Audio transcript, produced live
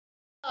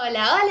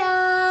Hola,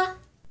 hola.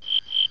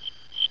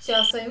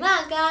 Yo soy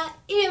Maca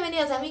y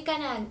bienvenidos a mi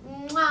canal.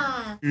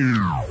 ¡Mua!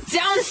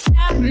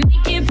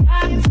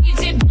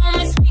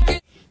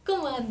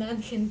 ¿Cómo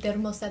andan, gente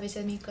hermosa, bella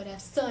de mi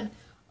corazón?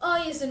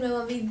 Hoy es un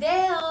nuevo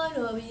video.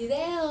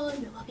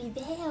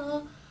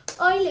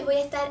 Hoy les voy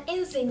a estar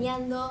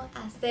enseñando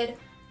a hacer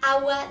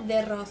agua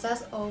de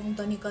rosas o un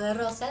tónico de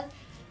rosas,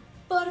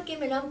 porque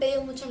me lo han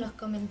pedido mucho en los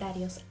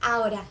comentarios.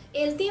 Ahora,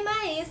 el tema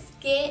es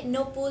que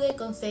no pude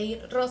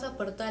conseguir rosas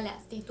por toda la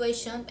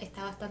situación,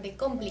 está bastante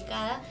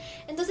complicada.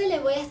 Entonces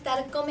les voy a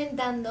estar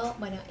comentando,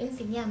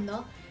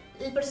 enseñando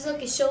el proceso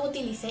que yo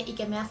utilicé y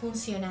que me ha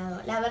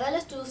funcionado. La verdad lo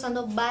estuve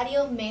usando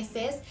varios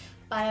meses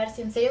para ver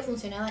si en serio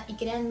funcionaba y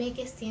créanme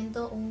que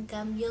siento un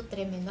cambio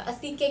tremendo.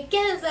 Así que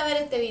quédense a ver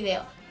este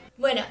video.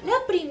 Bueno, lo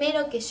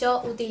primero que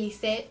yo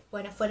utilicé,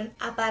 fueron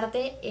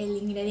aparte el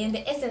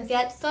ingrediente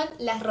esencial, son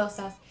las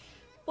rosas.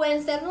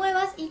 Pueden ser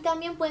nuevas y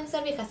también pueden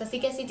ser viejas,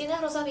 así que si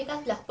tienes rosas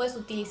viejas las puedes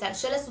utilizar.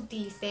 Yo las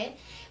utilicé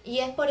y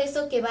es por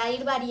eso que va a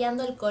ir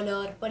variando el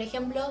color. Por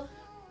ejemplo,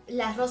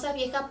 las rosas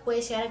viejas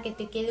puede llegar a que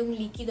te quede un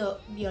líquido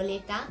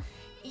violeta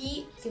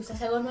y si usas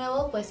algo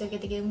nuevo puede ser que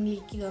te quede un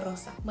líquido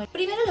rosa. Bueno,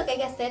 primero lo que hay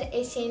que hacer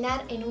es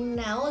llenar en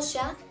una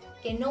olla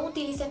que no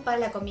utilices para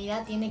la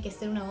comida. Tiene que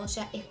ser una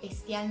olla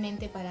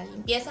especialmente para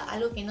limpieza,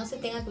 algo que no se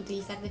tenga que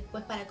utilizar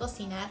después para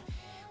cocinar.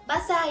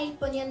 Vas a ir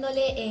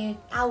poniéndole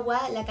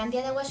agua, la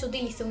cantidad de agua yo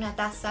utilicé una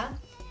taza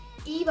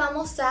y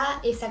vamos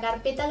a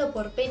sacar pétalo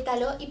por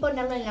pétalo y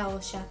ponerlo en la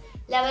olla.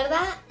 La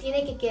verdad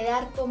tiene que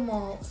quedar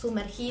como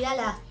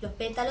sumergida los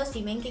pétalos.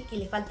 Si ven que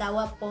le falta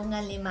agua,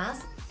 pónganle más.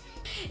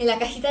 En la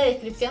cajita de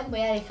descripción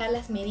voy a dejar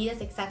las medidas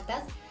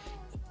exactas.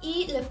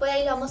 Y después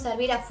ahí lo vamos a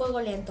hervir a fuego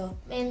lento,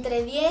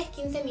 entre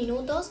 10-15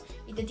 minutos,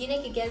 y te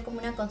tiene que quedar como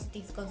una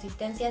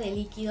consistencia de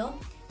líquido,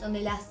 donde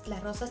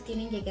las rosas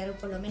tienen que quedar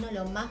por lo menos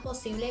lo más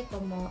posible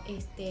como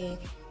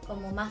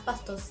más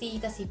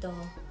pastositas y todo.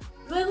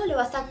 Luego lo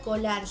vas a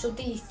colar. Yo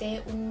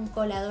utilicé un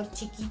colador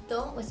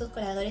chiquito, o esos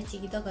coladores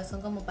chiquitos que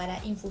son como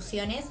para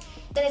infusiones.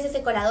 Tenés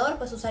ese colador,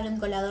 puedes usar un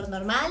colador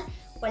normal.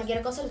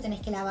 Cualquier cosa lo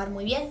tenés que lavar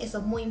muy bien, eso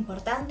es muy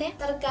importante.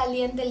 Estar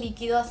caliente el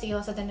líquido, así que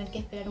vas a tener que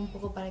esperar un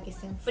poco para que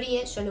se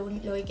enfríe. Yo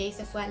lo que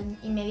hice fue al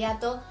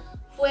inmediato,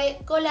 fue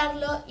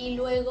colarlo y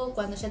luego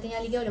cuando ya tenía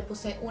líquido lo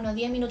puse unos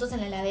 10 minutos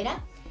en la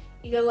heladera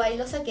y luego ahí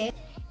lo saqué.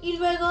 Y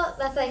luego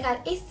vas a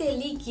dejar ese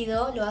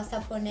líquido, lo vas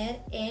a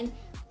poner en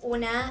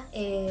una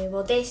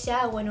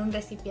botella o en un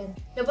recipiente.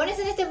 Lo pones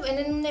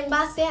en un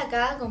envase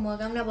acá, como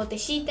acá una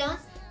botellita.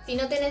 Si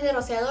no tenés de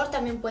rociador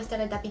también puede estar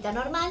de tapita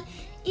normal.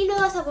 Y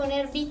luego vas a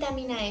poner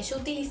vitamina E. Yo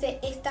utilicé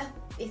estas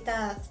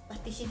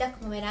pastillitas,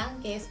 como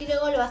verán, y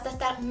luego lo vas a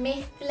estar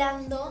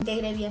mezclando,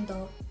 integre bien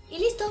todo. Y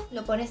listo,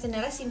 lo pones en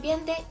el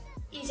recipiente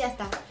y ya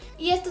está.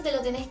 Y esto te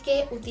lo tenés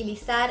que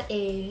utilizar,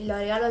 lo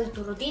agregarlo a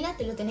tu rutina,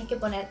 te lo tenés que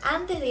poner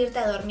antes de irte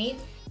a dormir.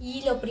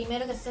 Y lo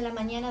primero que haces en la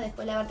mañana,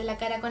 después de lavarte la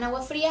cara con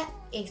agua fría,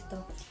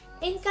 esto.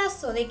 En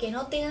caso de que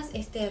no tengas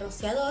este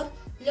rociador,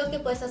 lo que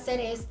puedes hacer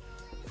es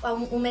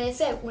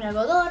humedecer un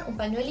algodón, un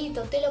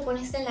pañuelito, te lo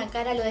pones en la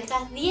cara, lo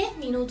dejas 10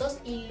 minutos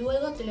y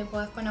luego te lo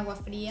enjuagas con agua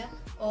fría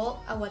o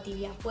agua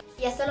tibia.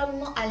 Y hacer lo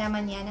mismo a la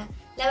mañana.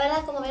 La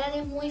verdad, como verán,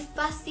 es muy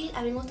fácil.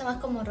 A mí me gusta más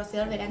como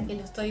rociador, verán que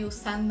lo estoy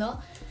usando.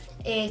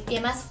 Y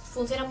además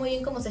funciona muy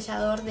bien como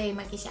sellador de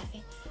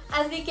maquillaje.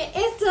 Así que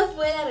esta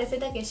fue la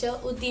receta que yo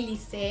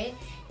utilicé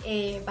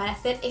para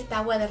hacer esta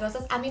agua de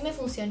rosas. A mí me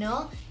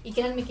funcionó y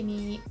créanme que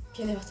mi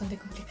piel es bastante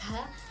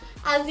complicada.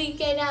 Así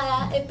que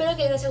nada, espero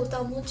que les haya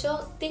gustado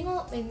mucho.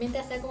 Tengo en mente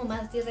hacer como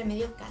más así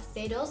remedios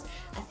caseros,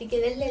 así que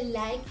denle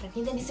like,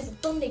 revienten ese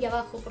botón de aquí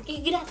abajo porque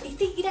es gratis,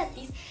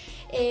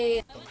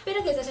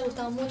 espero que les haya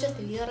gustado mucho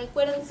este video.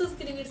 Recuerden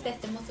suscribirse a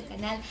este hermoso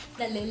canal,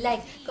 darle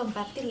like,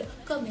 compartirlo,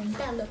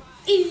 comentarlo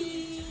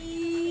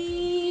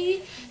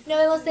y nos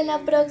vemos en la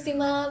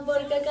próxima,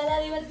 porque acá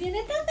la diversión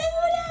está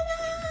asegurada.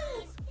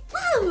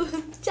 ¡Wow!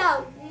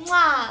 ¡Chao!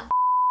 ¡Mua!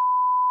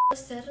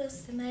 Rosa,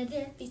 rosa,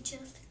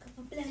 maravillosa,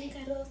 como blanca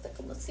rosa,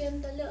 como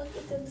siento lo que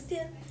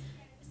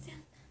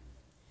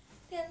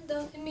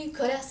siento en mi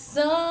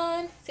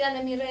corazón. Síganme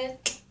en mi red,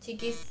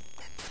 chiquis.